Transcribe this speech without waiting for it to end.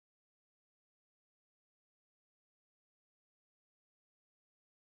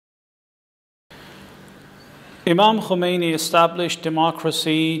Imam Khomeini established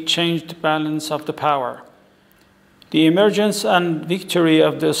democracy, changed the balance of the power. The emergence and victory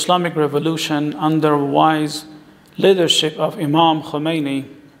of the Islamic Revolution under wise leadership of Imam Khomeini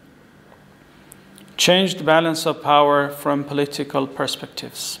changed the balance of power from political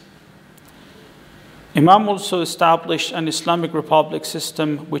perspectives. Imam also established an Islamic Republic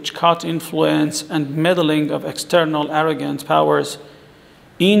system which cut influence and meddling of external arrogant powers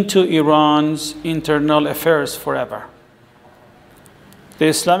into Iran's internal affairs forever. The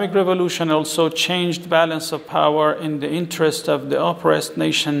Islamic Revolution also changed balance of power in the interest of the oppressed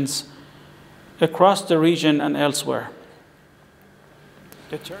nations across the region and elsewhere.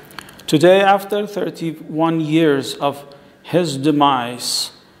 Today, after 31 years of his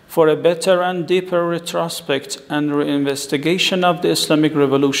demise, for a better and deeper retrospect and reinvestigation of the Islamic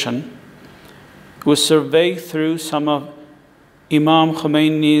Revolution, we survey through some of Imam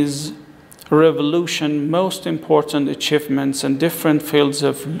Khomeini's revolution most important achievements in different fields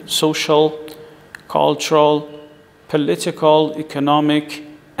of social, cultural, political, economic,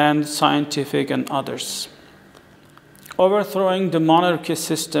 and scientific, and others. Overthrowing the monarchy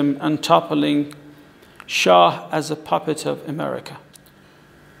system and toppling Shah as a puppet of America.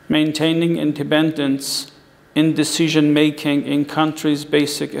 Maintaining independence in decision-making in countries'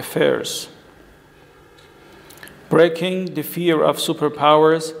 basic affairs. Breaking the fear of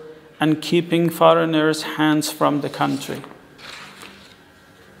superpowers and keeping foreigners' hands from the country.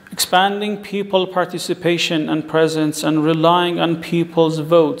 Expanding people participation and presence and relying on people's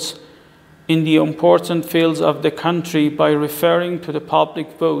votes in the important fields of the country by referring to the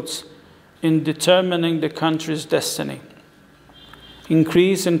public votes in determining the country's destiny.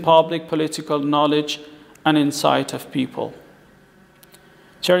 Increase in public political knowledge and insight of people.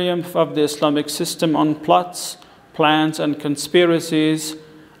 Triumph of the Islamic system on plots, plans, and conspiracies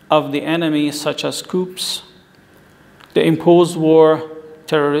of the enemy, such as coups, the imposed war,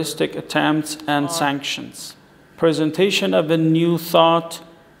 terroristic attempts, and sanctions. Presentation of a new thought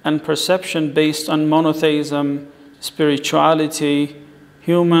and perception based on monotheism, spirituality,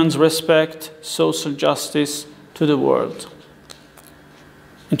 humans' respect, social justice to the world.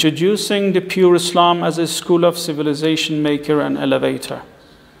 Introducing the pure Islam as a school of civilization maker and elevator.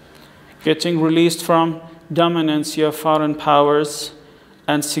 Getting released from dominance of foreign powers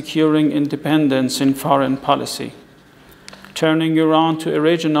and securing independence in foreign policy. Turning Iran to a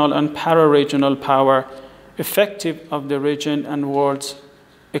regional and para-regional power effective of the region and world's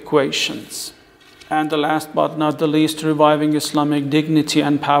equations. And the last but not the least, reviving Islamic dignity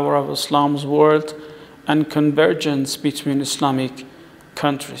and power of Islam's world and convergence between Islamic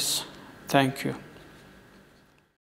countries. Thank you.